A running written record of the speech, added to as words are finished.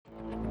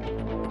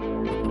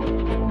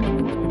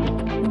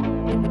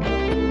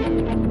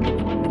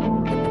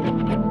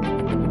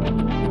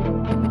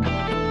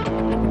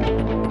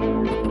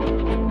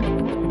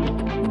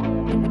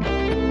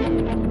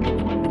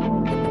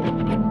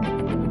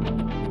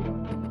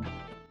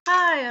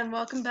Hi, and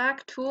welcome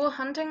back to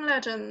Hunting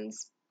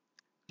Legends.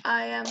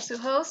 I am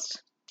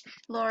Sue-host,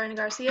 Lauren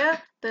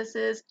Garcia. This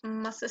is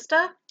my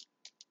sister.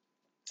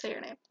 Say your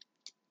name.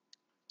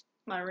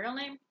 My real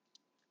name?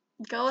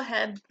 Go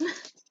ahead.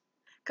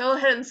 Go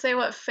ahead and say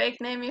what fake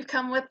name you've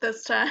come with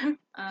this time.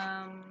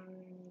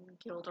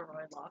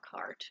 Gilderoy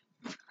Lockhart.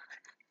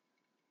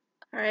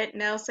 Alright,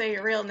 now say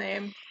your real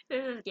name.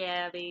 This is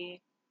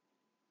Gabby.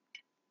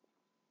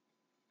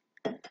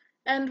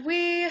 And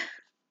we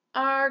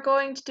are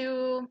going to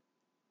do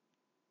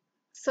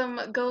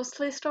some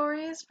ghostly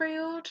stories for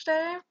you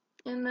today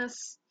in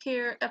this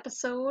here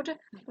episode.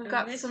 We've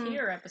got some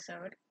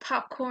episode.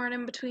 popcorn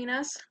in between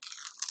us.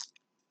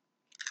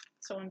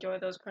 So enjoy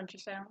those crunchy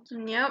sounds.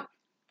 Yep.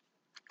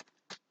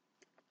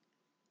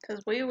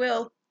 Because we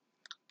will,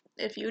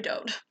 if you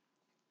don't.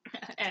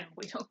 And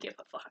we don't give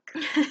a fuck.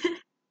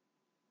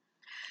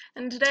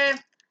 And today,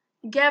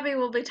 Gabby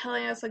will be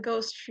telling us a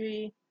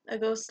ghostly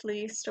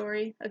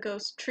story,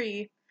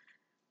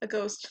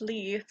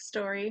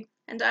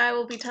 and I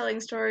will be telling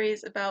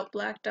stories about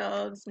black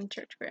dogs and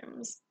church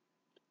grims,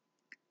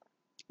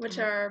 which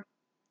are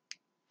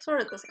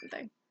sort of the same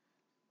thing.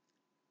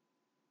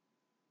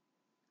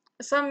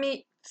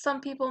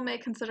 Some people may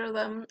consider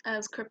them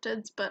as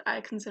cryptids, but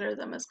I consider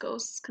them as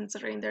ghosts,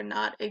 considering they're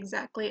not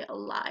exactly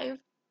alive.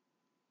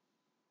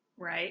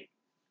 Right?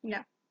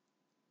 Yeah.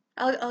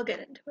 I'll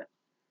get into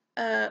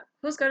it.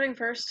 Who's going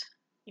first?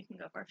 You can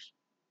go first.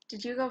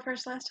 Did you go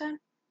first last time?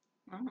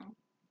 Uh-huh.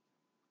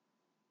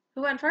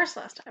 Who went first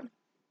last time?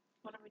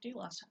 What did we do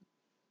last time?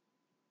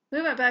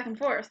 We went back and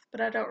forth, but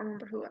I don't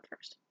remember who went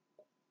first.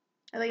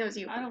 I think it was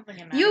you. I don't think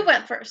it matters. You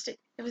went first. It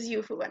was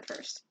you who went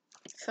first.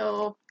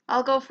 So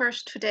I'll go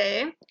first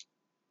today,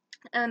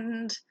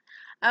 and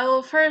I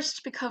will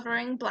first be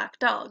covering black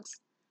dogs.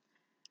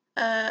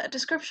 A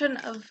description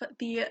of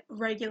the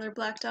regular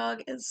black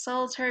dog is a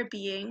solitary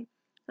being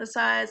the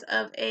size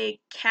of a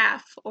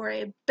calf or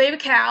a baby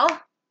cow.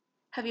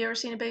 Have you ever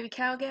seen a baby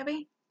cow,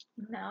 Gabby?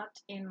 Not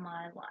in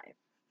my life.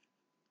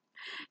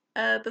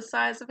 The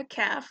size of a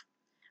calf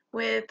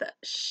with a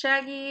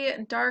shaggy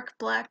dark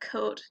black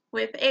coat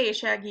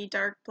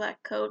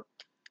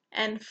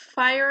and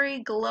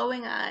fiery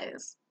glowing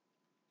eyes.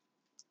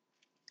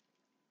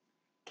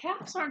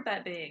 Calves aren't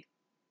that big.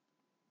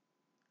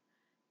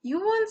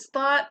 You once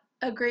thought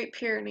a Great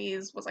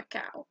Pyrenees was a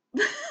cow.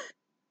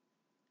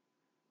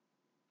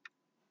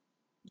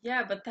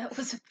 Yeah, but that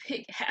was a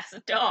big ass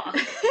dog.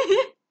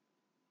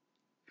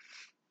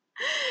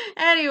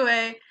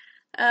 Anyway,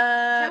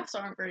 Calves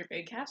aren't very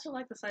big. Calves are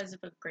like the size of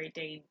a Great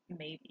Dane,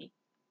 maybe.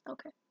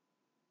 Okay.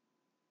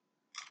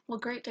 Well,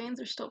 Great Danes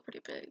are still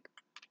pretty big.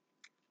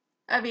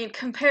 I mean,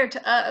 compared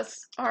to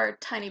us, our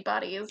tiny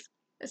bodies,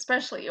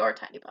 especially your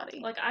tiny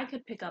body. Like, I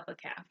could pick up a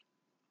calf.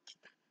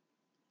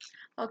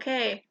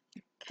 Okay,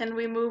 can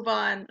we move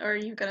on, or are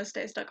you gonna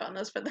stay stuck on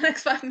this for the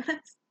next 5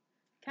 minutes?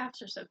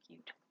 Calves are so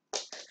cute.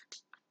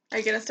 Are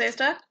you gonna stay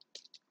stuck?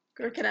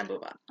 Or can I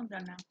move on? I'm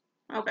done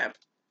now. Okay.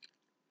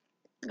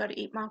 Gotta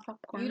eat my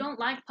popcorn. You don't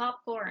like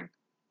popcorn.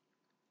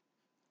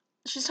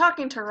 She's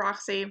talking to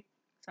Roxy.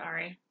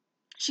 Sorry.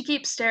 She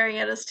keeps staring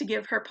at us to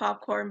give her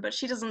popcorn, but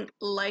she doesn't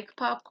like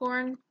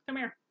popcorn. Come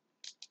here.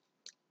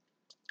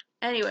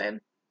 Anyway.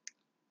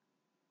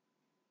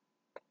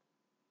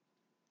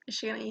 Is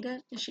she gonna eat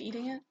it? Is she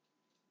eating it?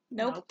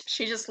 Nope.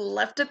 She just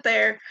left it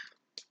there.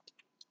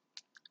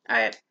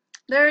 Alright.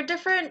 There are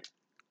different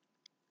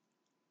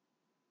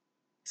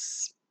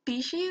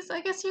species, I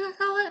guess you could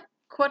call it,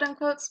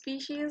 quote-unquote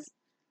species,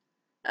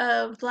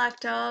 of black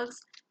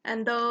dogs,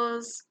 and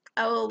those,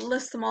 I will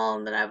list them all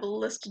and then I will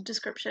list a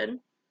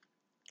description.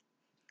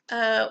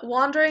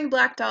 Wandering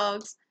black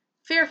dogs,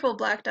 fearful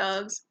black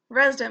dogs,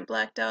 resident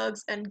black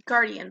dogs, and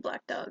guardian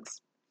black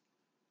dogs.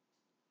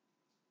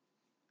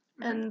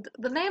 And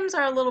the names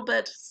are a little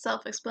bit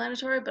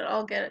self-explanatory, but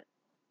I'll get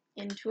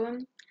into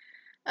them.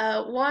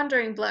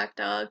 Wandering black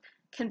dog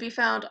can be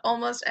found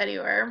almost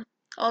anywhere,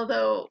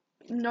 although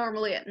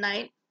normally at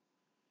night,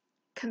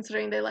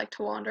 considering they like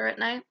to wander at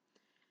night.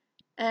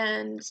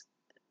 And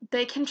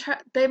they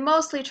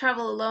mostly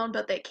travel alone,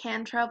 but they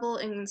can travel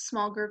in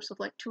small groups of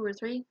like 2 or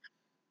 3.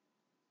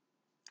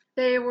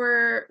 They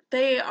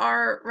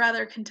are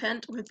rather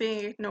content with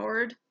being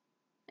ignored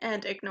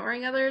and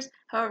ignoring others.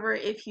 However,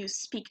 if you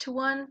speak to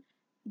one,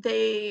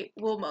 they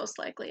will most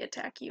likely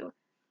attack you.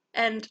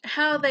 And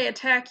how they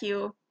attack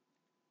you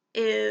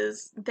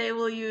is they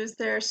will use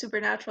their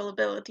supernatural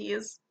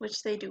abilities,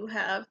 which they do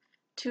have,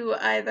 to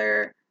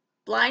either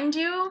blind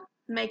you,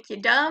 make you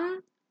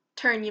dumb,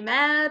 turn you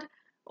mad,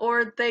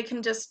 or they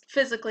can just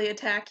physically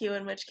attack you,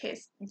 in which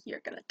case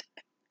you're gonna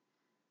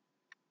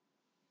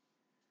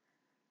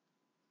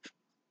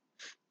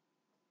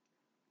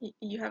die.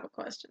 You have a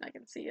question, I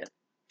can see it.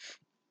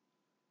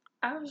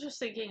 I was just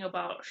thinking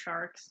about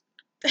sharks.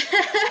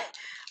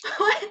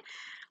 What?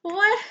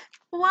 What?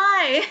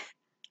 Why?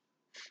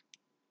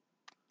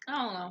 I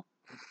don't know.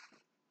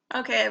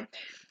 Okay.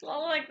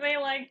 Well,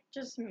 they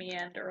just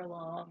meander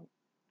along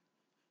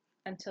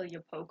until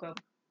you poke them.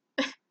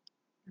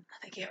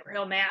 They get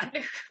real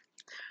mad.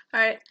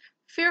 Alright.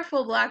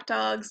 fearful black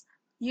dogs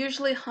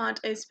usually haunt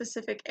a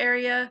specific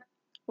area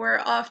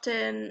where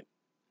oftentimes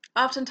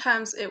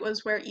it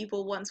was where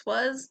evil once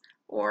was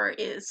or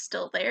is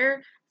still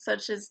there,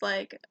 such as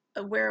like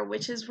where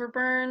witches were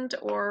burned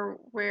or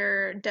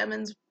where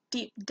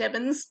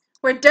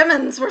where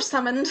demons were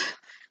summoned,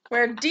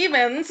 where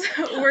demons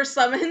were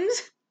summoned.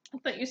 I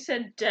thought you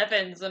said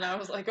Devons, and I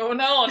was like, oh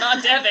no,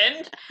 not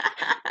Devon.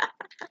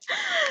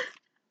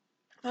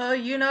 Oh,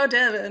 you know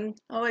Devon,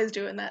 always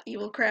doing that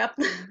evil crap.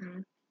 Mm-hmm.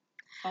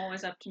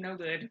 Always up to no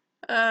good.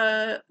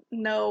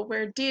 No,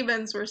 where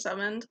demons were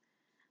summoned,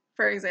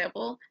 for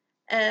example,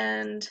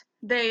 and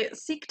they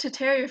seek to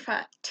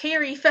terrify.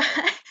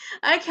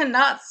 I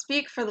cannot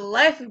speak for the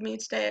life of me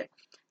today.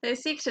 They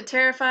seek to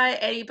terrify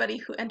anybody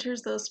who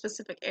enters those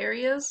specific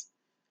areas.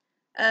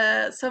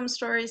 Some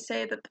stories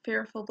say that the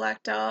fearful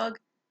black dog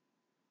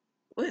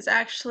was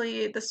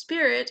actually the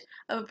spirit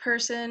of a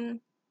person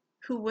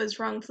who was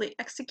wrongfully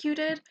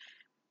executed,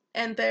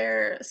 and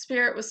their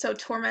spirit was so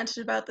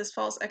tormented about this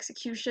false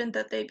execution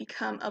that they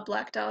become a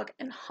black dog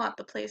and haunt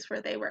the place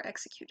where they were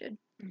executed.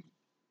 Mm.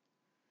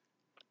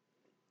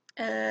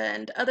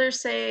 And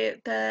others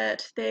say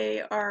that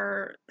they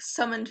are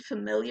summoned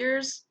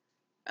familiars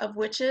of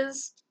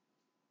witches.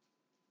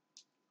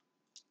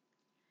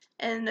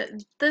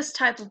 And this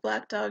type of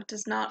black dog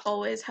does not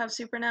always have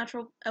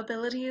supernatural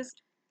abilities.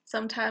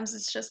 Sometimes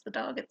it's just the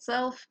dog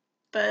itself,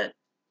 but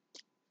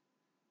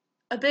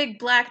a big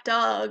black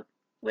dog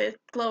with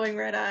glowing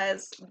red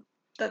eyes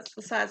that's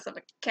the size of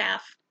a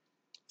calf,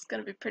 it's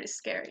gonna be pretty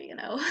scary, you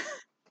know?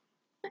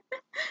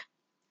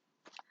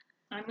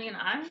 I mean,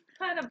 I'm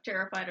kind of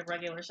terrified of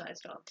regular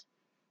sized dogs.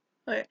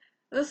 Okay,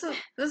 this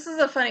is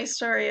a funny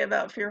story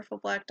about fearful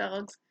black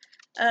dogs.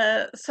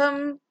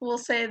 Some will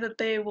say that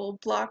they will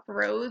block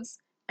roads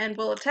and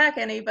will attack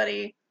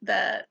anybody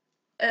that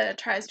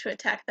tries to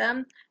attack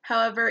them.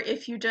 However,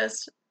 if you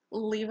just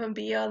leave them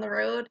be on the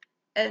road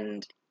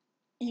and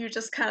you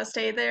just kind of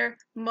stay there,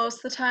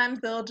 most of the time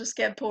they'll just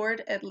get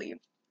bored and leave.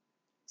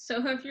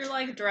 So if you're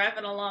like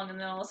driving along and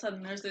then all of a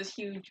sudden there's this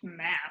huge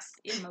mass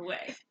in the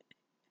way.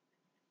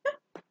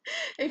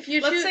 If you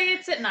Let's say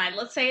it's at night.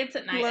 Let's say it's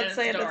at night let's and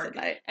say it's it is dark. at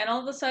night. And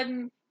all of a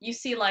sudden you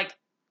see like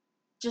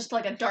just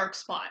like a dark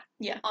spot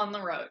on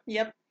the road.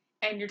 Yep.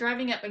 And you're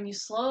driving up and you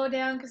slow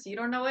down because you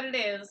don't know what it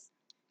is.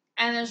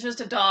 And there's just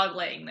a dog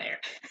laying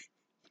there.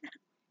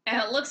 And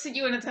it looks at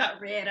you and it's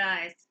got red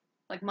eyes.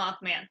 Like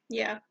Mothman.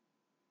 Yeah.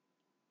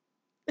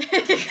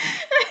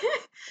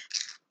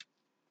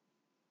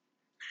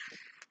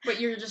 But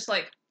you're just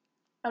like,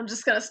 I'm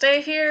just gonna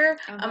stay here.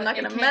 I'm not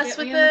gonna mess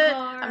with it.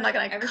 I'm not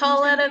gonna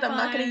call at it. I'm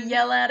not gonna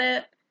yell at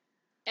it.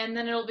 And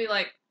then it'll be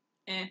like,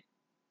 eh.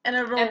 And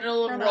it'll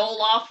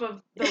roll off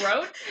of the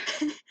road?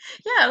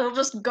 Yeah, it'll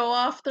just go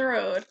off the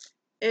road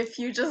if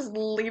you just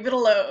leave it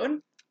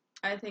alone.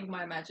 I think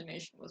my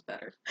imagination was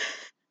better.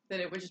 That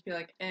it would just be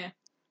like, eh,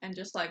 and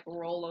just like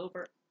roll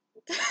over.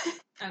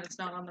 And it's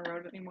not on the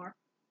road anymore.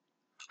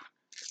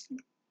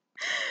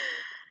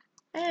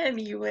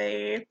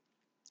 Anyway,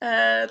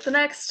 the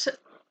next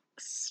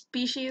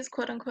species,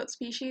 quote unquote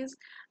species,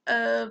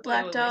 of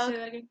black dog. Say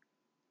that again.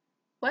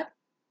 What?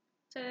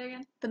 Say that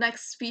again. The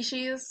next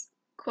species,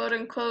 quote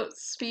unquote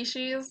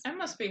species. I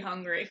must be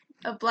hungry.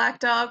 A black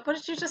dog. What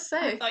did you just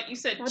say? I thought you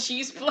said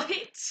cheese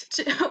plates.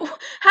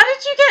 How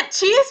did you get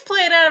cheese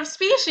plate out of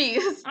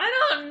species? I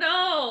don't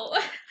know.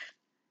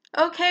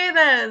 Okay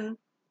then.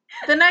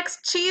 The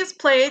next cheese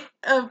plate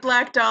of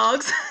black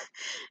dogs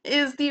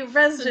is the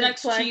resident the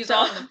next black cheese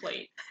dog. on the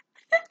plate.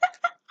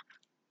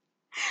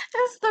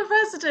 It's the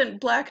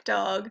resident black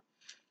dog.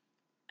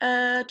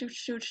 Resident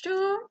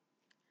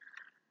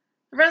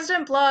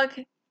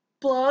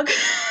blog.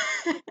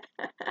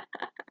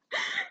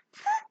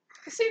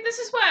 See, this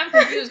is why I'm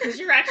confused, because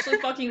you're actually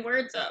fucking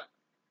words up.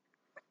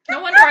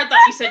 No wonder I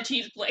thought you said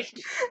cheese plate.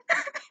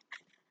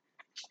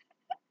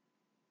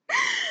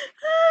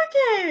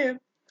 Okay.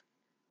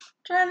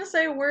 Trying to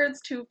say words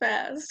too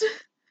fast.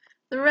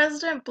 The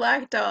resident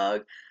black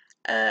dog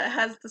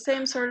has the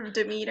same sort of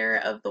demeanor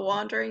of the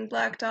wandering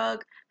black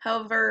dog.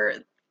 However,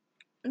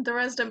 the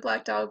resident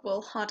black dog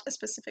will haunt a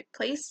specific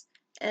place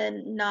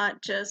and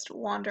not just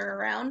wander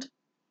around.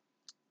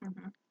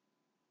 Mm-hmm.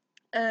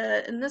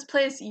 And this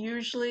place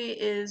usually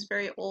is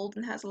very old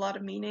and has a lot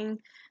of meaning,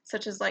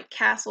 such as like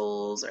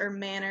castles or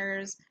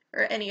manors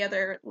or any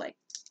other like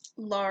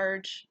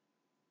large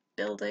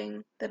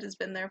building that has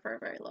been there for a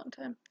very long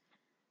time.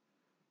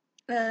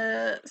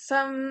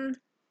 Some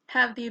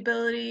have the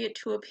ability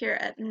to appear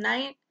at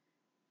night,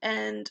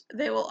 and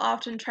they will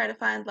often try to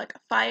find like a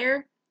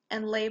fire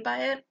and lay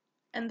by it,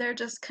 and they're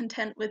just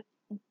content with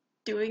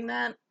doing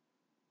that.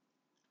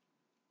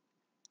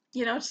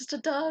 You know, it's just a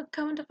dog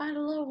coming to find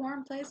a little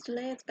warm place to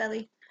lay its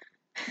belly.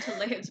 To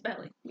lay its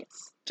belly.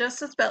 Yes.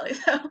 Just its belly,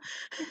 though.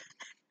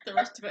 The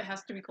rest of it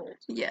has to be cold.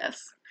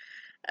 Yes.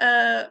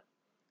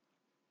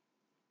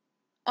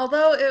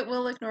 Although it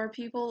will ignore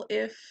people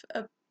if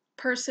a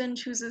person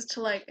chooses to,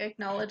 like,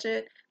 acknowledge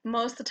it,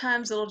 most of the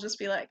times it'll just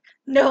be like,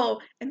 no,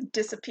 and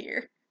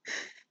disappear.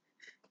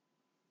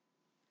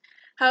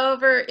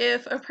 However,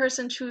 if a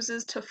person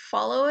chooses to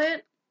follow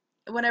it,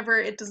 whenever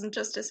it doesn't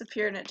just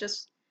disappear and it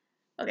just...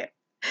 Okay,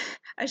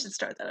 I should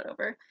start that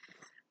over.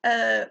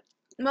 Uh,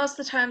 most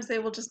of the times they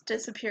will just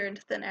disappear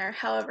into thin air.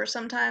 However,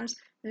 sometimes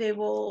they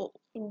will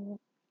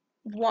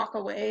walk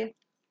away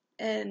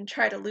and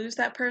try to lose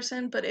that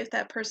person, but if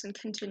that person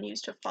continues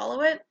to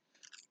follow it,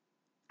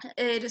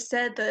 it is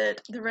said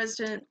that the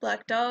resident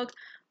black dog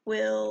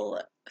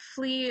will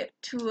flee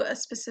to a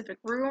specific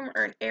room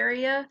or an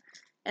area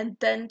and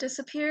then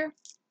disappear.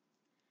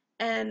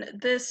 And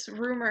this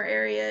room or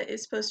area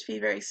is supposed to be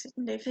very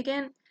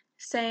significant,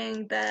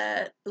 saying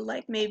that,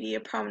 like, maybe a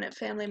prominent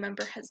family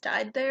member has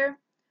died there,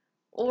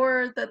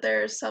 or that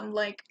there's some,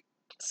 like,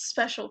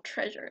 special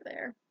treasure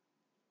there.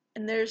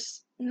 And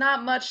there's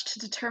not much to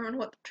determine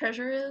what the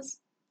treasure is,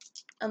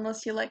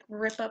 unless you, like,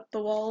 rip up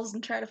the walls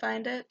and try to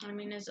find it. I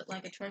mean, is it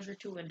like a treasure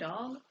to a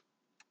dog?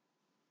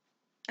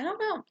 I don't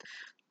know.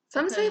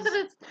 Some say that Because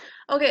it's...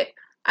 Okay,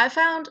 I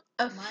found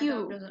my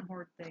dog doesn't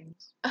hoard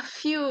things. a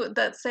few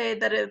that say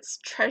that it's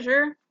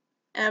treasure,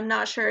 and I'm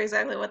not sure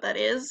exactly what that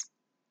is.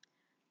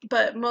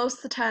 But most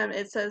of the time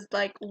it says,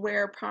 like,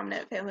 where a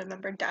prominent family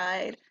member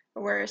died,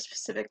 or where a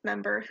specific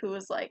member who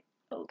was, like,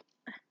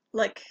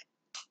 like,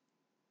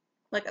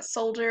 like a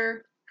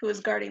soldier who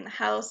was guarding the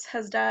house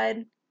has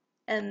died,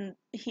 and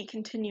he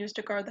continues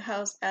to guard the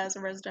house as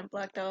a resident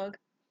black dog.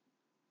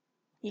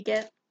 You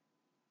get?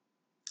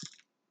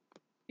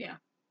 Yeah.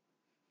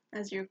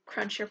 As you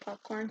crunch your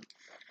popcorn.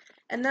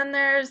 And then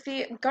there's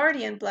the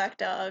guardian black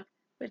dog,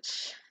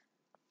 which...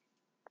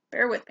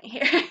 bear with me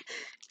here.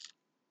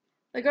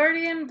 The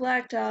guardian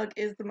black dog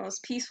is the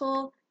most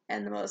peaceful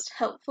and the most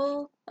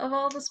helpful of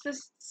all the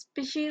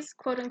species,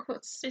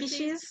 quote-unquote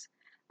species,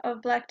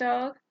 of black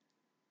dog.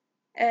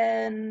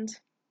 And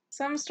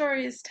some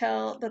stories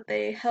tell that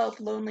they help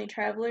lonely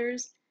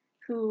travelers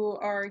who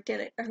are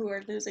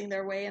losing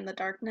their way in the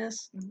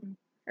darkness,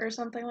 or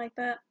something like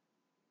that,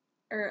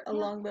 or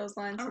along those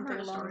lines, something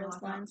along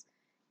those lines.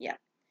 Yeah.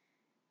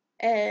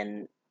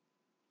 And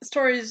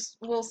stories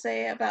will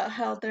say about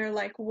how they're,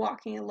 like,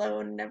 walking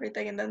alone and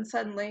everything, and then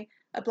suddenly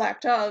a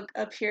black dog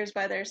appears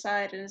by their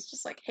side and is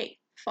just like, hey,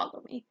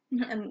 follow me.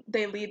 And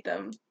they lead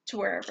them to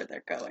wherever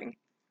they're going.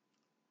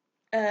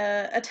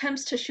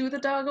 Attempts to shoo the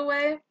dog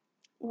away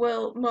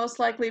will most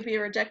likely be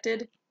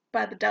rejected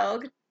by the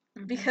dog,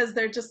 because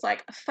they're just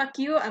like, fuck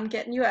you, I'm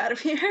getting you out of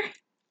here.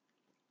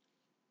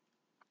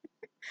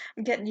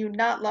 I'm getting you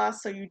not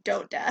lost so you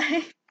don't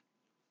die.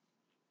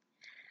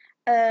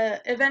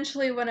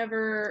 Eventually,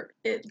 whenever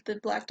the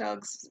black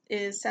dog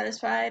is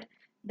satisfied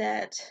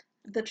that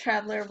the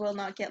traveler will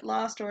not get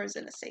lost or is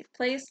in a safe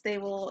place, they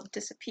will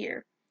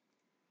disappear.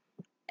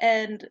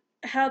 And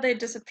how they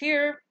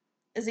disappear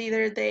is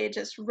either they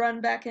just run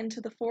back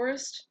into the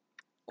forest,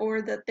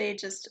 or that they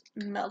just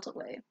melt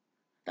away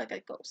like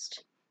a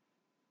ghost.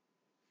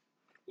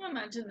 You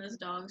imagine this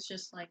dog's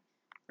just like,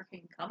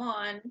 freaking come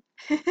on.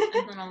 And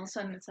then all of a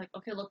sudden it's like,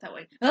 okay, look that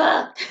way.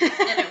 Ah!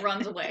 And it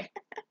runs away.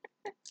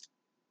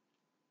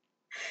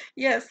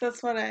 Yes,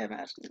 that's what I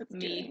imagine it's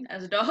Me doing.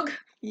 as a dog.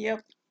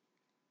 Yep.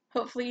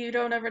 Hopefully you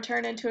don't ever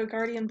turn into a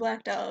guardian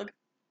black dog.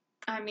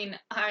 I mean,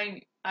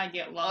 I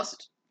get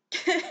lost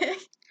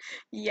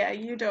Yeah,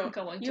 you don't.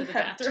 going You to the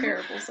have bathroom. a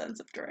terrible sense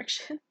of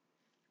direction.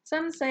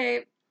 Some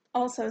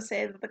also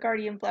say that the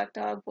guardian black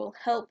dog will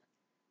help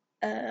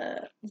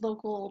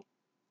local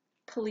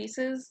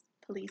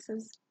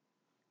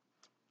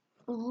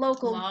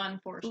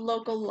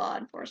local law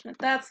enforcement.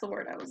 That's the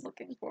word I was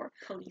looking for.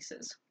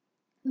 Polices.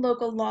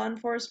 Local law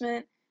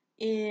enforcement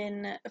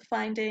in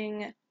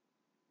finding,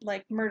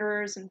 like,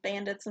 murderers and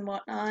bandits and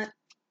whatnot.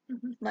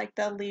 Like,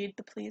 they'll lead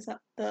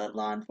the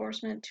law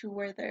enforcement to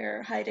where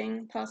they're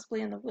hiding,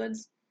 possibly in the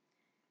woods.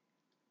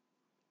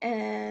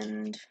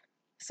 And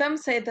some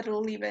say that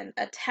it'll even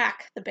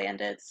attack the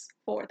bandits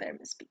for their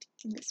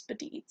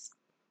misdeeds.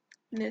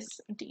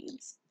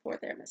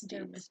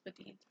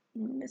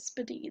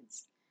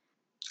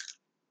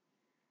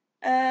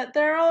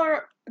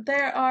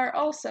 There are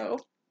also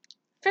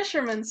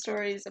fisherman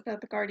stories about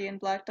the guardian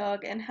black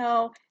dog and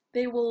how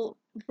they will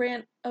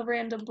a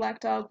random black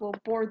dog will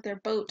board their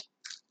boat.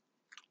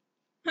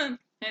 Hey,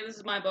 this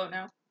is my boat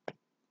now.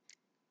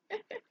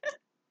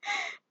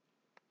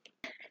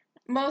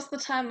 Most of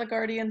the time, the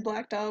guardian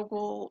black dog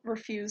will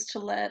refuse to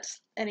let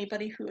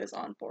anybody who is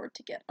on board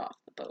to get off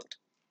the boat.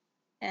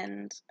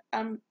 And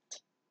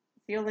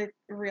the only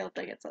real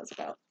thing it says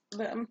about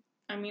them.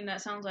 I mean,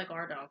 that sounds like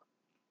our dog.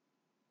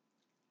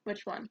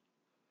 Which one?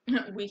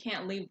 We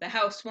can't leave the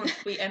house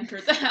once we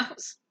enter the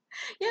house.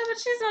 Yeah, but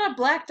she's not a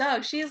black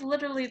dog. She is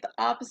literally the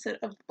opposite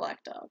of the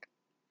black dog.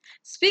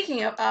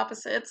 Speaking of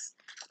opposites,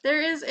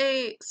 there is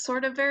a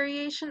sort of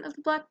variation of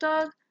the black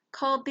dog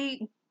called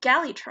the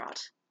Gallitrot,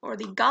 or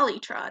the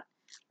Gollytrot,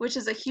 which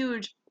is a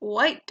huge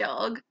white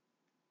dog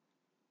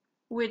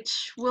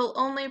which will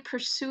only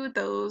pursue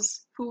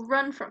those who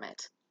run from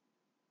it.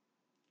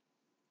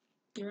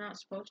 You're not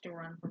supposed to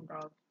run from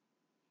dogs.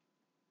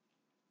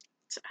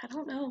 I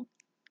don't know.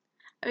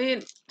 I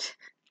mean,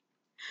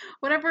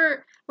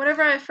 Whenever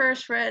I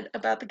first read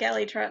about the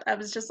galley trot, I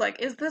was just like,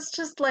 is this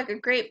just like a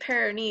great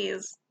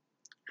Pyrenees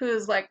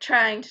who's like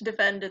trying to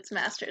defend its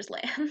master's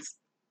lands?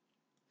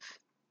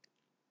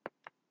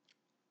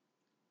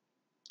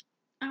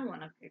 I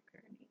want a big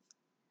Pyrenees.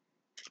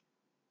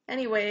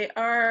 Anyway,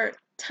 our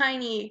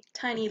tiny,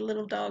 tiny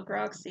little dog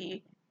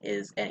Roxy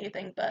is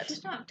anything but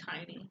She's not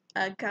tiny.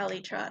 a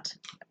galley trot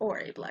or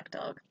a black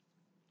dog.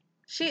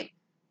 She's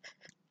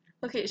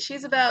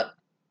about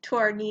to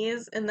our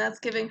knees, and that's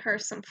giving her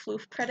some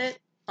floof credit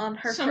on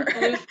her Some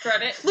floof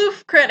credit.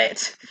 Floof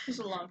credit. She's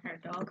a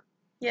long-haired dog.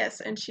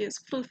 Yes, and she is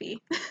floofy.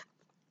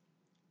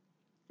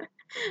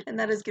 And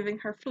that is giving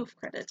her floof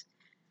credit.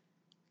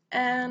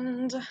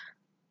 And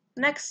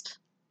next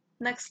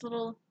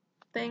little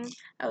thing,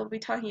 I will be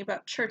talking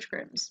about church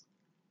grims.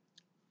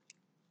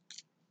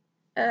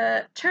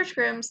 Church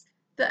grims,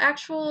 the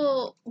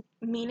actual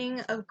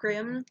meaning of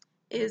grim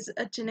is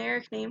a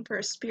generic name for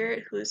a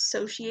spirit who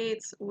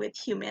associates with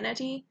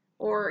humanity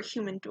or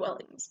human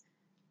dwellings.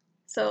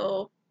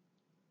 So,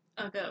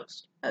 A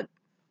ghost.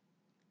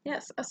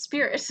 yes, a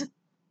spirit.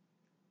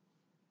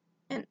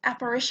 An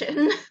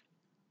apparition.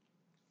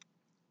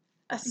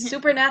 A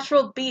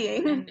supernatural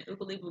being. And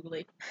oogly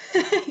boogly.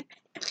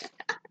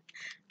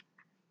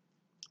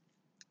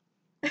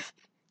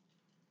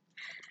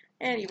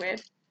 Anyway,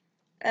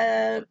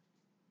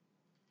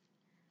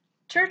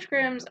 church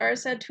grims are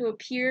said to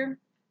appear.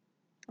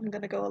 I'm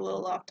gonna go a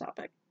little off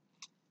topic.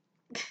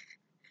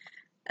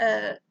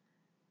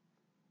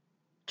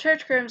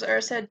 Church grims are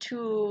said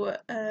to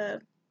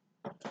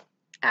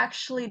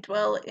actually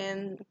dwell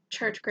in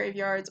church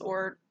graveyards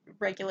or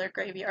regular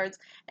graveyards,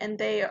 and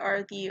they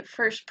are the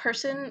first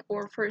person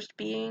or first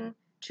being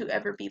to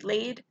ever be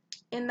laid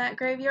in that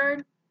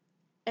graveyard.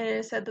 And it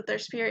is said that their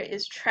spirit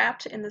is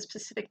trapped in the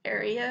specific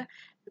area,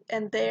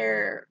 and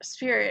their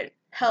spirit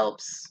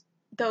helps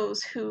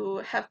those who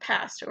have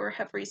passed or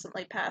have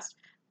recently passed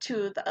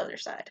to the other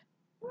side.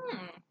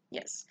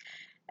 Yes.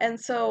 And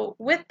so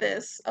with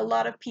this, a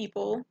lot of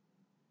people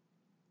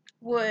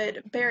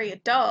would bury a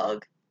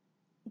dog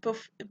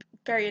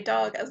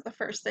as the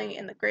first thing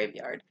in the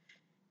graveyard.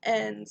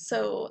 And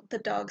so the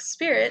dog's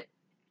spirit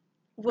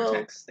will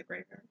Protects the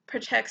graveyard.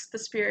 Protects the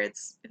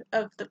spirits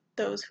of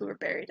those who are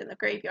buried in the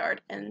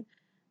graveyard and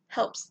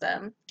helps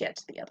them get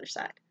to the other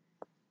side.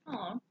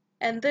 Aww.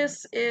 And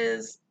this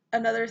is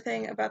another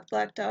thing about the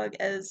black dog,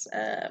 as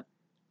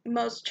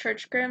most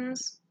church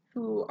grims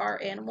who are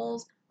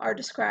animals are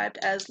described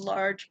as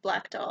large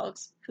black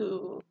dogs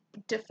who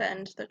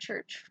defend the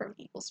church from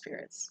evil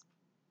spirits.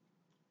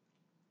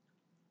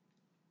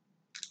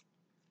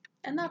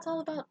 And that's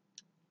all about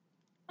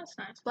That's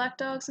nice. black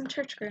dogs and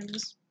church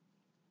grims.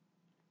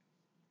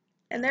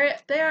 And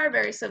they are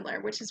very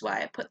similar, which is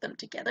why I put them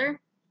together.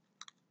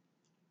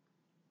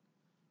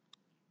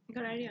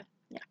 Good idea.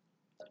 Yeah.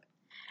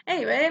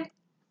 Anyway,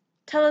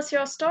 tell us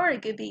your story,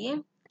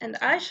 Gibby, and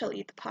I shall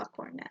eat the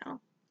popcorn now.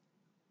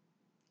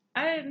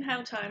 I didn't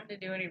have time to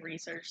do any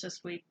research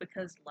this week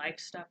because life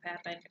stuff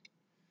happened.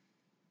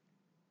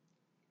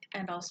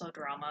 And also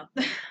drama.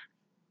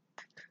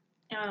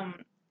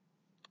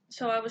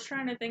 So I was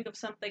trying to think of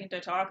something to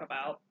talk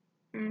about.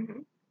 Mm-hmm.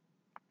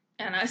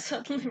 And I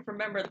suddenly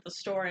remembered the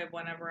story of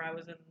whenever I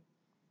was in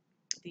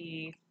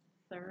the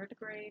 3rd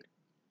grade.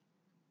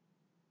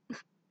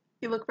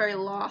 You look very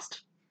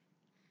lost.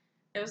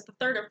 It was the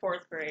 3rd or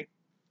 4th grade.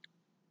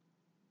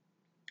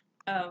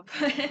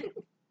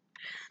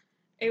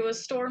 It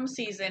was storm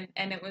season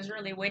and it was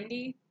really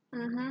windy.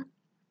 Mm-hmm.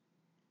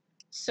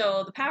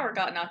 So the power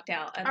got knocked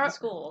out at the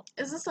school.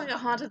 Is this like a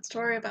haunted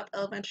story about the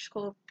elementary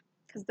school?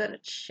 Because then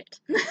it's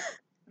shit.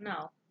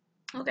 No.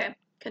 Okay,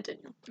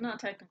 continue. Not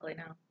technically,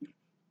 no.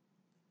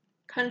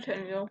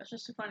 Continue. It's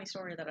just a funny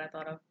story that I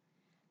thought of.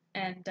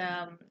 And,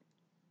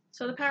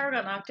 so the power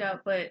got knocked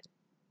out, but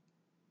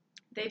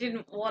they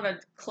didn't want to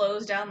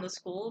close down the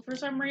school for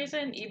some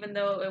reason, even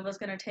though it was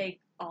going to take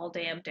all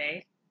damn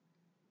day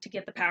to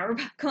get the power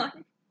back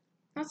on.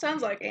 That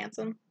sounds like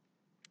Ansem.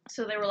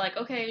 So they were like,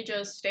 okay,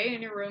 just stay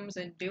in your rooms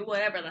and do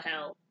whatever the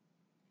hell.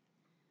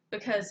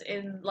 Because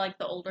in, like,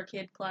 the older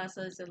kid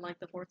classes, in, like,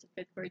 the 4th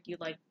and 5th grade, you,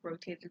 like,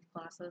 rotated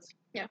classes.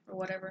 Yeah. Or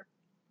whatever.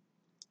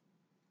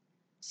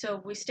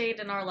 So we stayed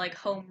in our, like,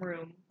 home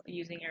room,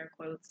 using air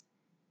quotes.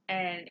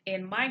 And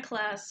in my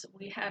class,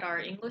 we had our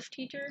English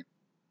teacher.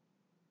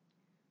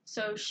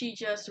 So she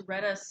just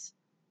read us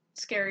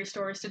scary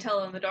stories to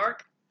tell in the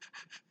dark.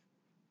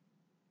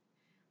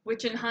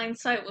 Which in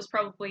hindsight was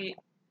probably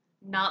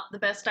not the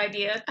best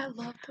idea. I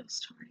love those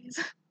stories.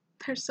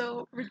 They're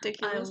so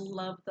ridiculous. I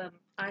love them.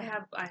 I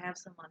have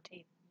some on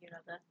tape, you know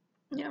that.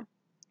 Yeah.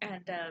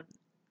 And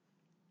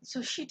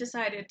so she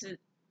decided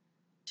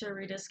to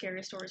read us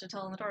scary stories to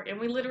tell in the dark, and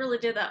we literally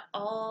did that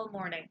all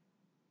morning.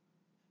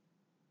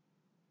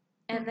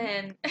 And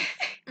then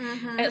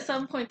at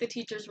some point the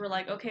teachers were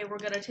like, okay, we're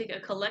gonna take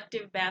a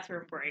collective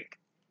bathroom break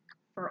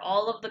for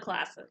all of the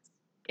classes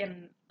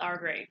in our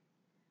grade.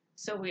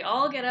 So we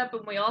all get up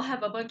and we all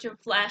have a bunch of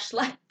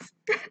flashlights.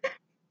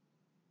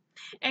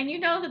 And you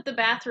know that the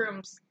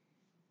bathrooms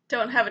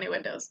don't have any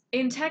windows.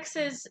 in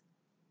Texas,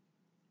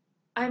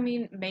 I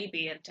mean,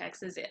 maybe in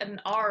Texas. In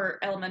our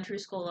elementary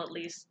school, at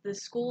least, the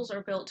schools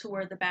are built to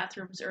where the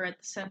bathrooms are at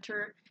the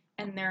center,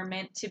 and they're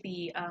meant to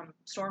be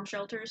storm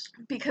shelters.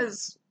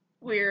 Because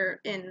we're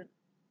In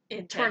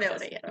Tornado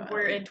Texas, Alley.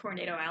 we're in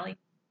Tornado Alley,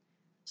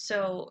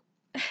 so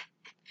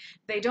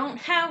they don't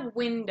have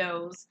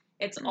windows.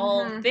 It's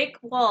all Mhm. thick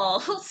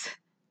walls.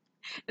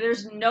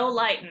 There's no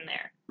light in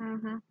there.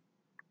 Mhm.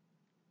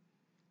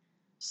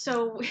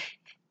 So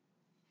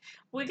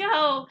we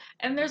go,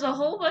 and there's a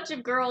whole bunch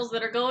of girls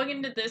that are going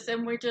into this,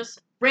 and we're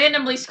just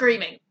randomly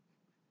screaming.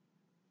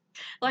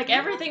 Like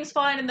everything's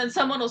fine, and then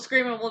someone will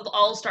scream, and we'll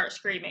all start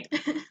screaming.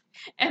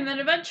 And then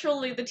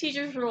eventually the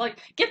teachers were like,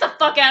 "Get the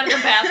fuck out of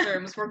the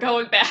bathrooms, we're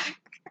going back."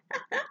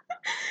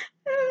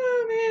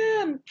 Oh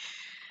man.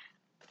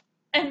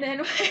 And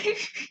then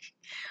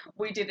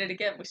we did it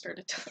again, we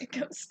started telling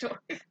ghost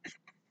stories.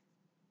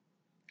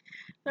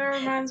 That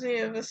reminds me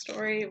of a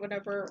story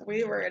whenever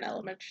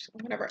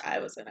I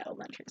was in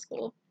elementary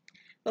school.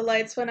 The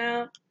lights went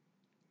out,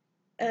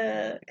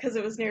 because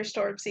it was near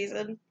storm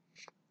season.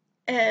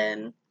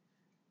 And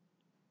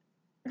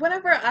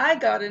whenever I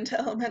got into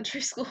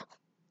elementary school,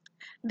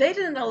 they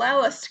didn't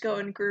allow us to go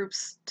in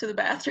groups to the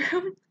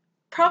bathroom.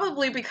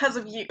 Probably because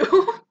of you.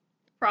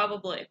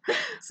 Probably.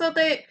 So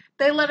they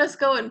let us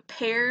go in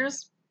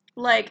pairs.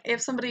 Like, if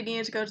somebody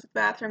needed to go to the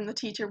bathroom, the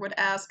teacher would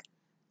ask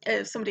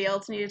if somebody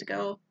else needed to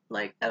go,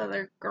 like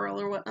another girl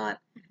or whatnot.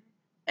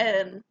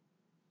 And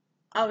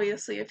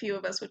obviously a few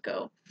of us would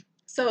go.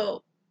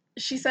 So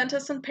she sent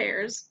us in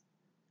pairs,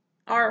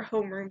 our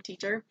homeroom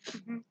teacher,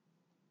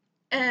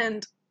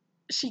 and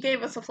she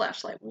gave us a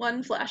flashlight,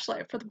 one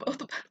flashlight for the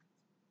both of us.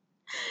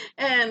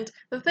 And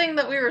the thing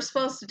that we were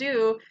supposed to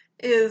do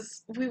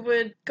is we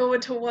would go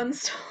into one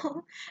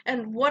stall,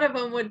 and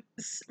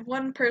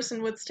one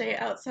person would stay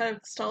outside of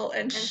the stall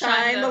and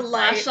shine the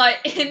light flashlight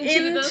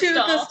into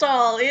the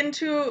stall.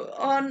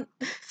 on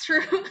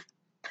through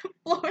the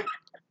floor.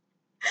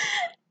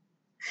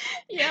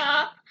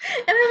 Yeah.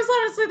 And it was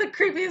honestly the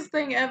creepiest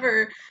thing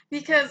ever,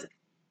 because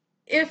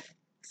if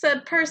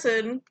said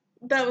person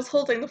that was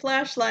holding the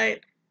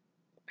flashlight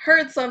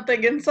heard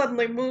something and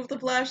suddenly moved the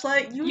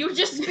flashlight, You'd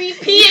just be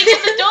peeing in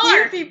the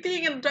dark! You'd be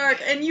peeing in the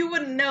dark, and you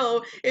wouldn't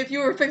know if you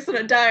were fixing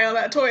to die on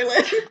that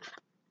toilet.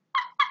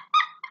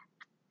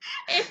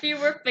 If you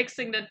were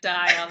fixing to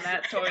die on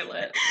that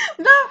toilet.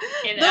 No,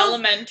 In those,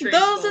 elementary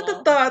those school. are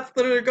the thoughts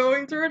that are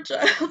going through a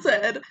child's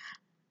head.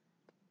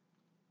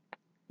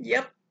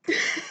 Yep.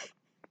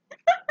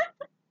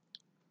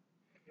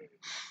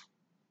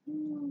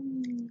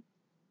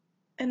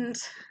 And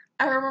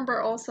I remember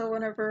also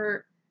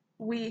whenever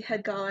we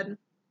had gone,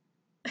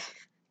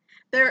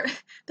 there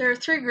are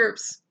three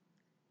groups,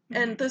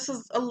 and this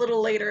is a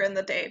little later in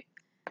the day.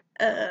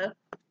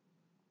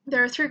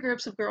 There are three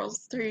groups of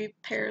girls, three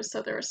pairs,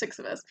 so there were six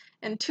of us,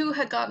 and two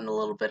had gone a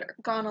little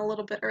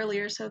bit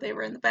earlier, so they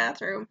were in the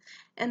bathroom,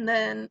 and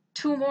then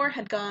two more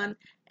had gone,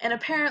 and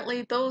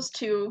apparently those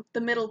two,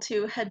 the middle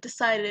two, had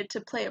decided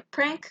to play a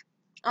prank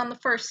on the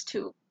first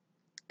two,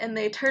 and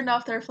they turned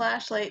off their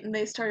flashlight and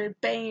they started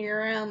banging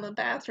around the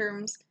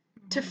bathrooms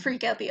to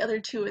freak out the other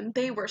two, and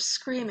they were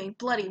screaming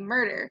bloody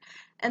murder.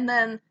 And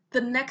then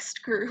the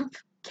next group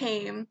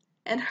came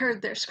and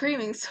heard their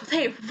screaming, so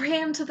they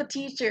ran to the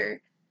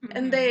teacher,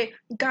 and they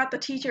got the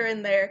teacher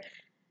in there,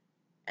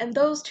 and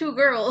those two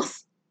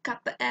girls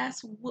got the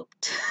ass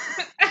whooped.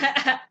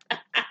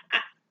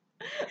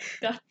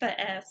 Got the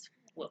ass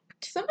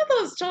whooped. Some of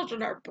those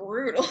children are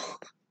brutal.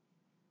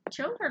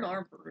 Children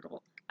are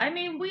brutal. I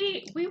mean,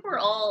 we were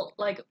all,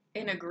 like,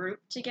 in a group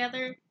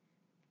together,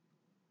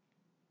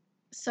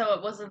 so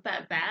it wasn't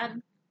that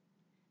bad.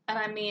 And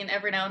I mean,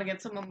 every now and again,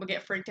 someone would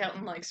get freaked out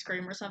and, like,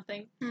 scream or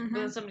something. But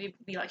then somebody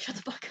would be like, shut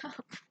the fuck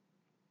up.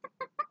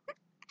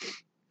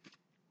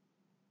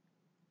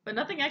 But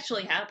nothing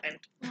actually happened.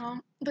 Well,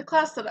 the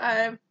class that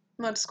I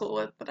went to school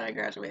with, that I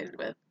graduated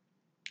with,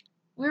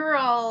 we were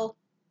all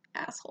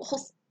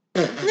assholes.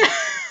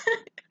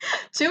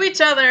 To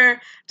each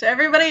other, to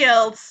everybody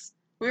else.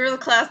 We were the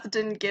class that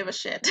didn't give a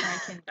shit. I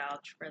can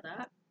vouch for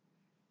that.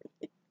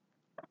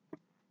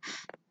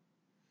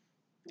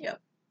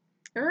 Yep.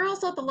 We were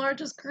also the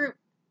largest group.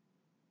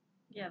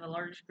 Yeah, the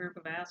largest group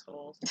of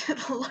assholes.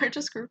 The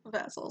largest group of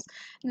assholes.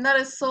 And that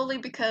is solely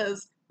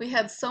because we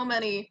had so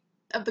many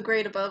of the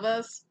grade above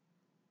us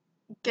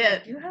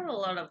You had a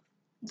lot of,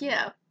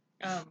 yeah.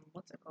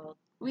 what's it called?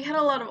 We had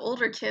a lot of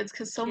older kids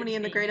because so many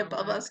in the being grade held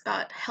above back. us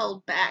got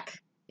held back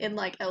in,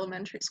 like,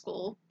 elementary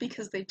school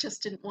because they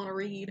just didn't want to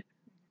read.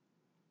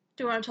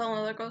 Do you want to tell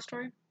another ghost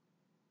story?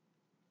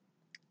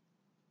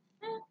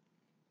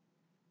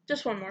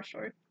 Just one more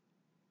story.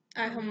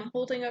 I am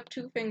holding up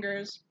two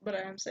fingers, but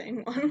I am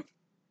saying one.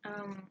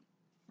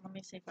 Let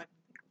me see if I can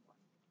think of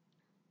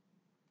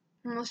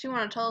one. Unless you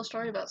want to tell a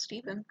story about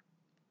Stephen.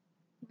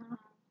 No,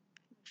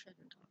 we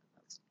shouldn't talk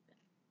about Stephen.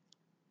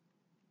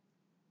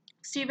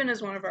 Stephen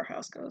is one of our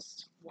house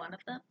ghosts. One of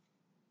them?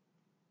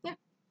 Yeah.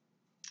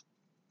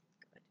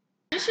 Good.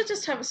 We should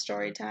just have a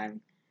story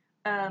time.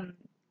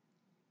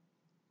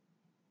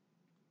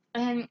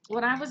 And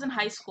when I was in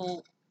high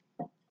school,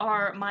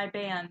 my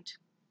band,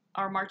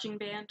 our marching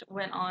band,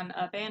 went on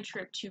a band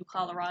trip to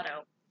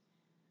Colorado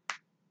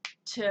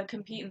to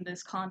compete in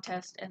this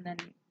contest and then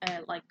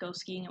like go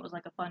skiing. It was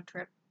like a fun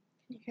trip.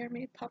 Can you hear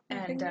me pop my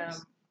And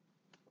fingers?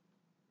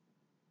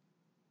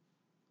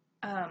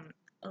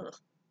 ugh.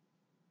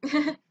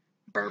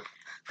 Burp.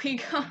 we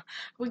go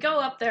we go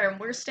up there and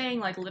we're staying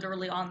like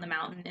literally on the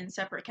mountain in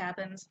separate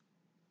cabins.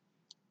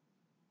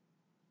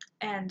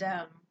 And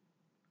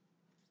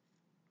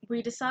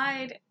we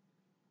decide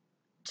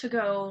to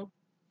go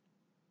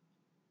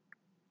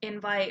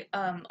invite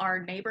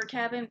our neighbor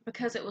cabin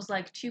because it was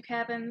like two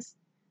cabins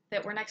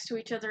that were next to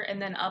each other,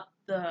 and then up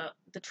the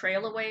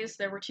trail a ways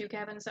there were two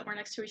cabins that were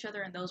next to each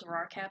other, and those were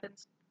our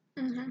cabins.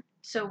 Mm-hmm.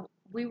 So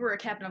we were a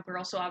cabin of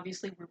girls, so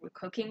obviously we were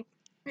cooking.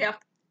 Yeah.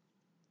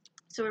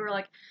 So we were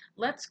like,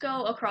 let's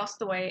go across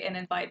the way and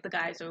invite the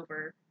guys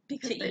over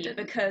Because to they eat didn't.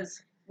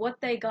 because what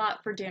they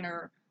got for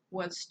dinner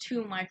was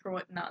two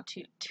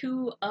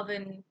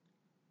oven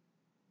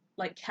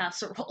like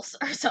casseroles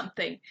or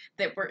something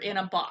that were in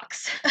a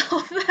box.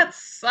 Oh, that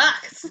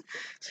sucks.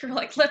 So we're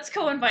like, let's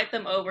go invite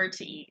them over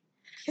to eat.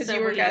 Because So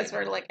you guys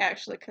were like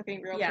actually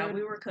cooking real yeah, food.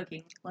 we were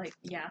cooking, like,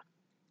 yeah.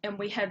 And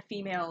we had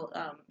female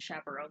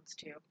chaperones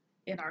too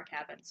in our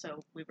cabin,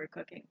 so we were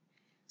cooking.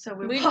 So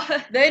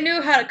They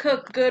knew how to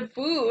cook good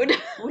food.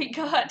 we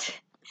got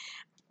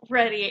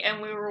ready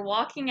and we were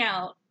walking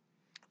out,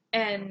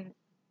 and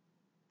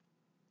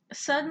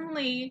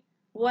suddenly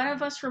one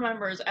of us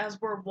remembers as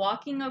we're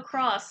walking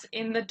across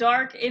in the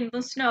dark in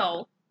the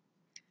snow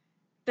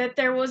that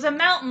there was a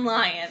mountain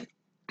lion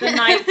the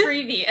night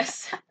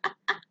previous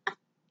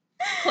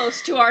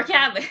close to our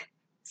cabin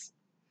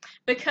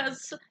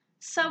because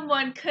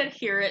someone could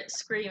hear it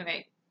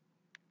screaming.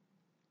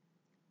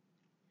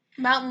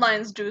 Mountain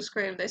lions do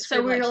scream. They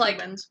scream So we were like,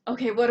 humans.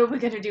 okay, what are we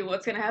gonna do?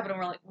 What's gonna happen? And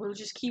we're like, we'll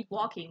just keep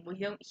walking.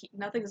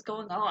 Nothing's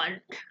going on.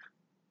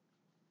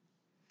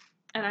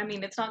 And I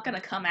mean, it's not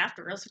gonna come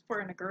after us if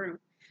we're in a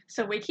group.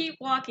 So we keep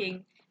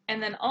walking,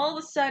 and then all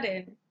of a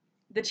sudden,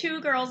 the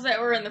two girls that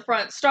were in the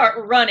front start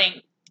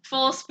running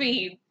full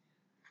speed.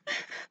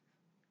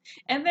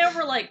 And there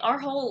were like our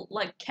whole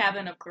like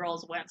cabin of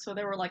girls went, so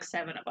there were like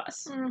 7 of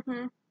us.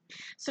 Mm-hmm.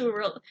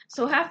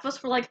 So half of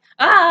us were like,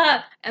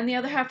 ah, and the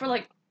other half were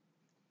like,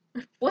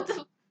 what?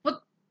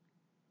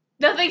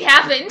 Nothing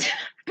happened.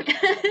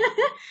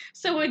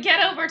 So we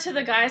get over to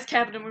the guy's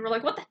cabin and we were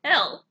like, what the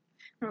hell?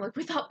 And we're like,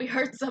 we thought we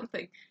heard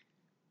something.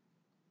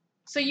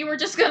 So you were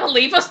just gonna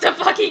leave us to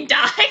fucking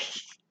die?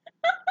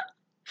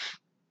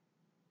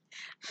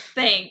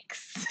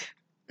 Thanks.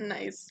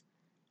 Nice.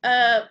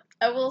 I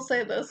will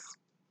say this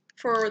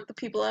for the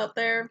people out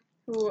there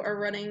who are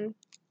running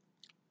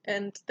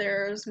and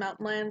there's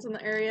mountain lions in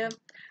the area.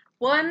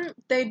 One,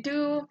 they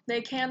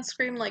can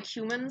scream like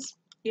humans.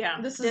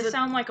 Yeah, This they is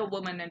sound like a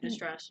woman in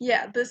distress.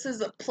 Yeah, this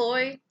is a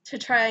ploy to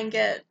try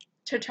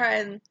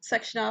and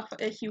section off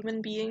a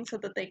human being so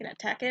that they can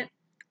attack it.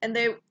 And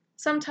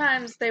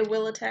sometimes they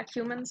will attack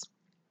humans.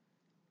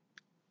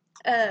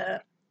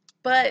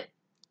 But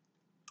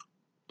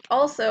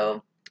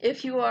also,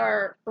 if you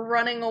are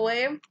running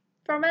away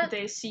from it,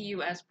 They see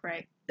you as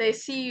prey. they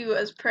see you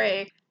as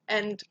prey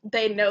and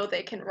they know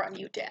they can run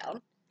you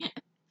down.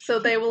 So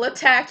they will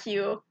attack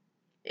you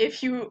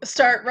if you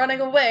start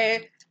running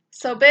away.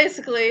 So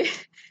basically,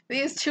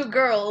 these two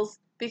girls,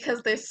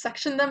 because they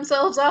sectioned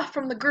themselves off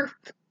from the group,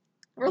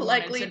 were Wanted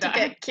likely to to die.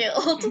 get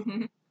killed.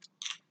 And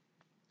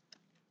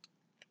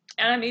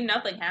I mean,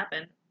 nothing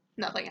happened.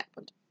 Nothing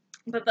happened.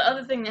 But the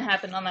other thing that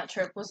happened on that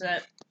trip was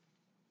that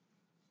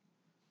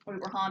we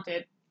were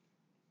haunted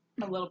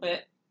a little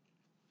bit.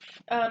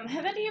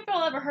 Have any of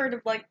y'all ever heard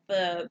of like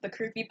the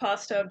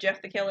creepypasta of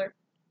Jeff the Killer?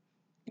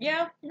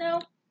 Yeah?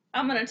 No?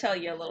 I'm gonna tell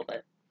you a little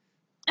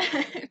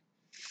bit.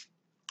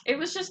 It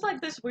was just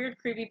like this weird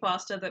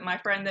creepypasta that my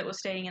friend that was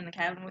staying in the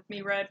cabin with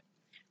me read.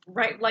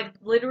 Right, like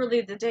literally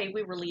the day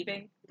we were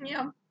leaving.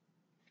 Yeah.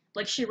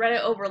 Like she read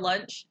it over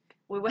lunch.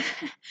 We went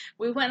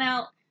we went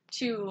out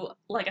to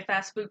like a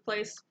fast food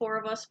place, 4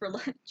 of us for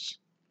lunch.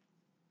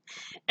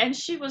 And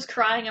she was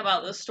crying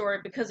about this story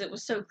because it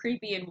was so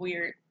creepy and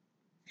weird.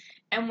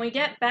 And we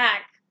get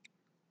back,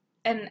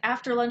 and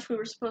after lunch we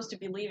were supposed to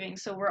be leaving,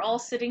 so we're all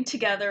sitting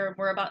together and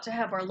we're about to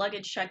have our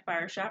luggage checked by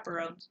our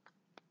chaperones.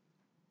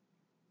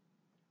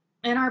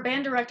 And our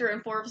band director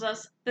informs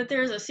us that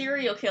there's a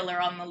serial killer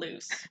on the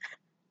loose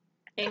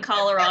in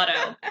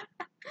Colorado.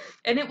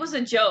 And it was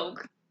a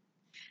joke.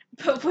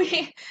 But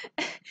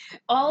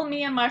all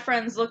me and my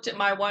friends looked at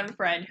my one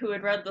friend who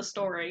had read the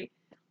story,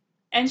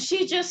 and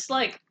she just,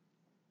 like,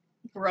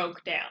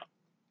 broke down.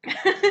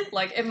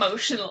 Like,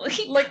 emotionally.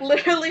 Like,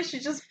 literally, she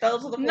just fell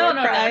to the floor No,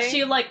 crying.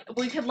 she, like,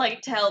 we could,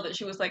 like, tell that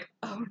she was like,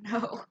 oh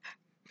no.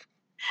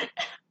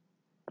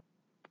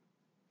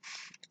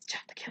 It's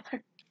Jeff the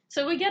Killer.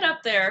 So we get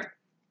up there,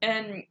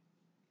 and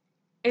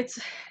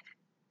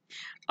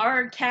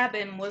our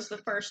cabin was the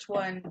first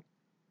one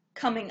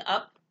coming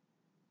up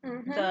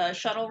Mm-hmm. the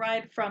shuttle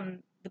ride from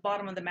the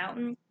bottom of the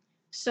mountain.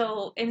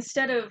 So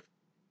instead of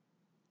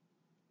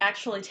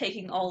actually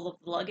taking all of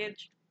the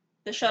luggage,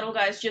 the shuttle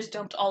guys just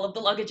dumped all of the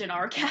luggage in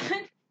our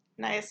cabin.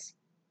 Nice.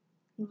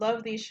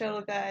 Love these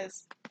show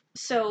guys.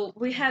 So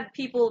we had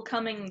people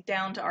coming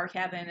down to our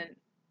cabin and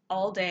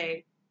all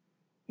day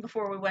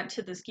before we went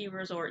to the ski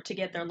resort to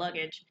get their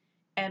luggage,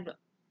 and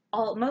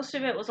most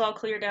of it was all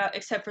cleared out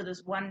except for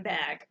this one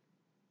bag.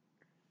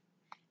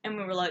 And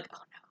we were like,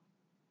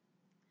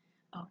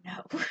 oh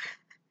no,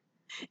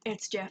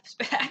 it's Jeff's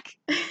bag.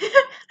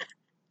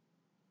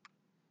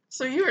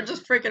 So you were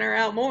just freaking her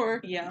out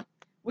more. Yeah,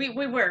 we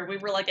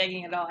were like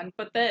egging it on,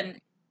 but then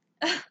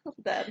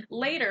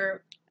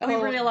later we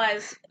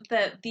realized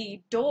that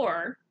the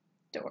door,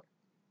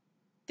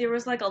 there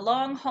was like a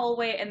long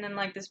hallway and then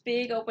like this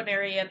big open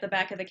area at the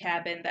back of the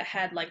cabin that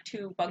had like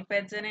 2 bunk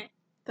beds in it.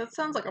 That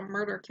sounds like a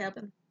murder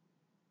cabin.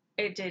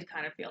 It did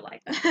kind of feel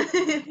like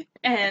that.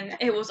 And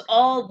it was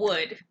all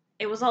wood.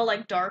 It was all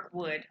like dark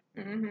wood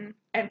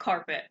and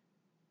carpet.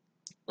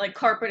 Like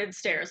carpeted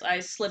stairs. I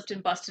slipped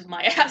and busted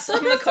my ass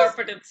on the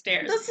carpeted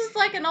stairs. This is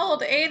like an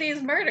old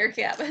 80s murder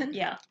cabin.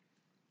 Yeah.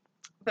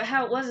 But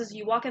how it was is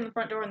you walk in the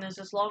front door and there's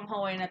this long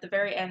hallway, and at the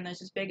very end there's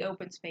this big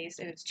open space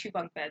and it's 2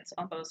 bunk beds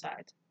on both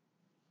sides.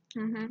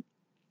 And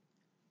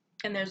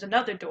there's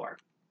another door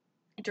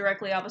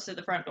directly opposite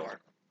the front door.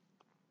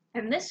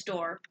 And this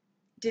door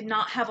did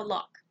not have a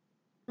lock.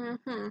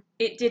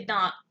 It did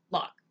not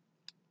lock.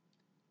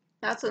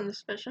 That's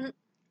insufficient.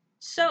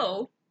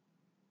 So,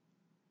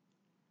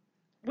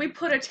 we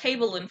put a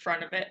table in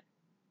front of it.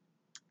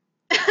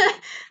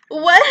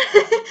 What?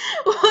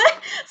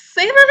 What?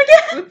 Say that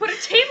again? We put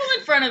a table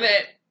in front of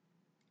it.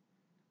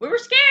 We were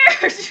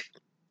scared.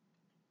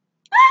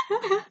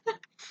 Why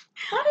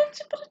didn't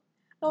you put it?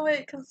 Oh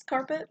wait, because it's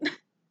carpet?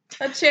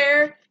 A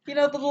chair? You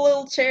know, the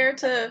little chair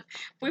to...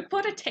 We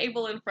put a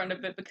table in front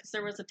of it because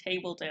there was a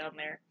table down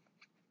there.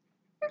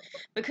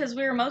 Because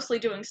we were mostly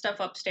doing stuff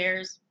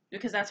upstairs,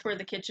 because that's where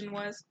the kitchen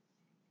was.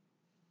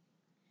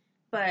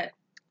 But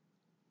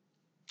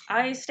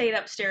I stayed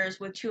upstairs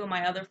with 2 of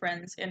my other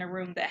friends in a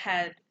room that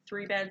had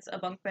 3 beds, a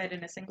bunk bed,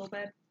 and a single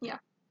bed. Yeah.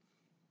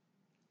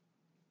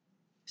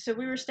 So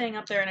we were staying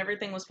up there and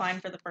everything was fine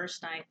for the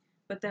first night.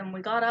 But then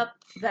we got up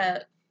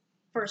that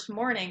first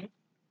morning,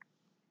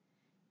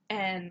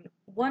 and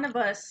one of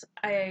us,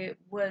 had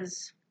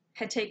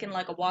taken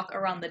like a walk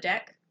around the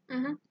deck.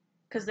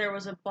 Because there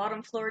was a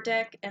bottom floor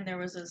deck and there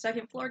was a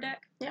second floor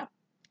deck. Yeah.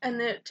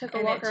 And it took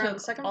a walk around the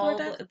second floor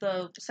deck?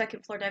 The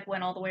second floor deck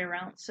went all the way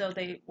around. So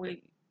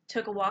we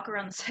took a walk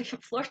around the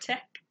second floor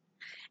deck,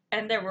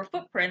 and there were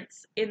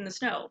footprints in the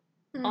snow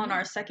on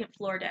our second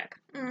floor deck.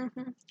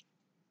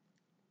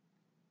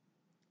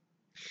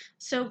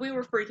 So we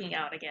were freaking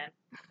out again.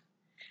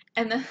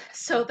 And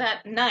so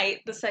that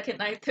night, the second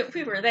night that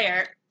we were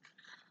there,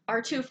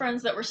 our 2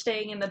 friends that were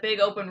staying in the big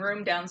open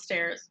room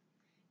downstairs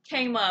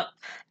came up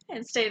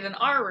and stayed in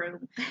our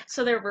room.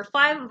 So there were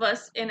 5 of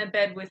us in a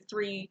room with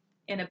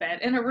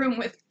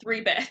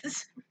 3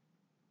 beds.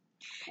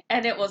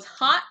 And it was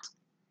hot,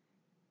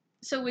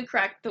 so we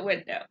cracked the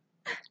window.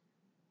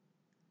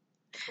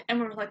 And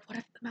we were like, what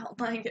if the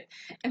mountain lion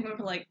And we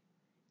were like,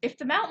 if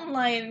the mountain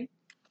lion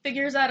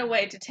figures out a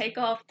way to take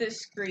off this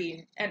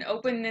screen and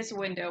open this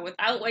window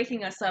without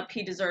waking us up,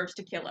 he deserves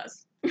to kill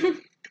us.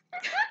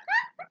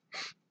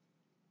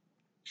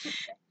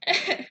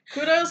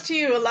 Kudos to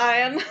you,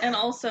 lion. And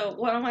also,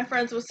 one of my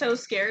friends was so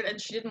scared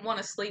and she didn't want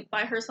to sleep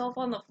by herself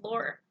on the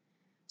floor.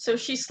 So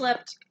she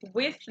slept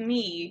with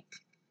me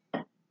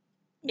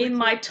in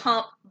my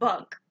top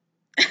bunk.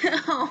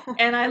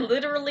 And I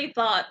literally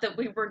thought that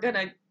we were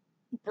gonna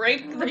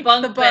break the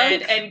bunk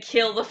bed and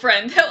kill the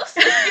friend that was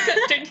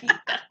sleeping underneath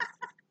us.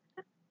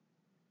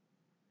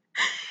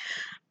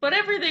 But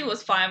everything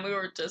was fine, we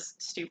were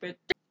just stupid.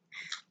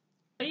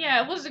 But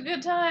yeah, it was a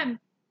good time.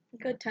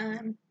 Good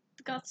time.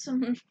 Got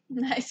some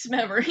nice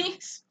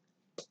memories.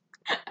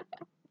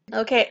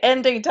 Okay,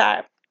 ending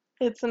time.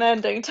 It's an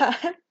ending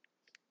time.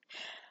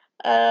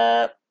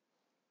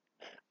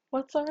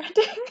 What's our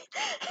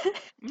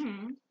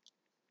ending?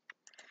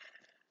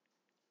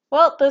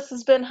 Well, this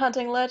has been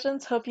Hunting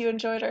Legends. Hope you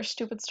enjoyed our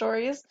stupid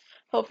stories.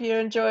 Hope you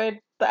enjoyed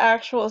the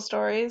actual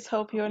stories.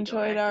 Hope you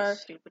enjoyed our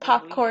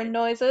popcorn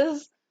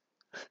noises.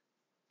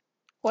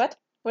 What?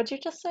 What'd you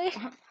just say?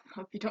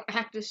 Hope you don't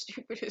act as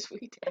stupid as we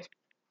did.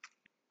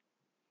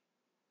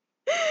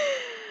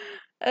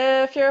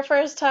 If you're a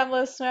first-time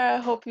listener, I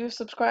hope you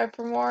subscribe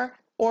for more,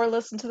 or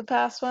listen to the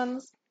past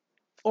ones,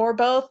 or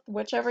both,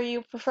 whichever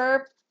you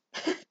prefer.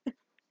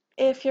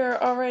 If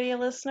you're already a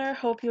listener,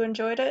 hope you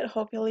enjoyed it.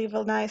 Hope you'll leave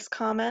a nice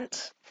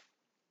comment.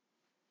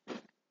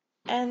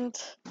 And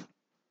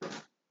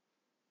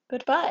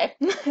goodbye.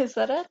 Is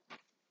that it?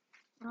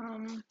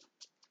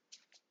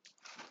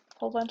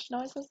 Whole bunch of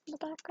noises in the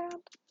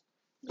background?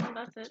 No,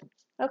 that's it.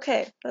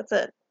 Okay, that's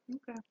it.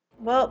 Okay.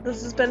 Well,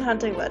 this has been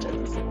Hunting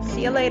Legends.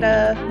 See you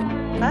later.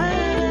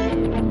 Bye!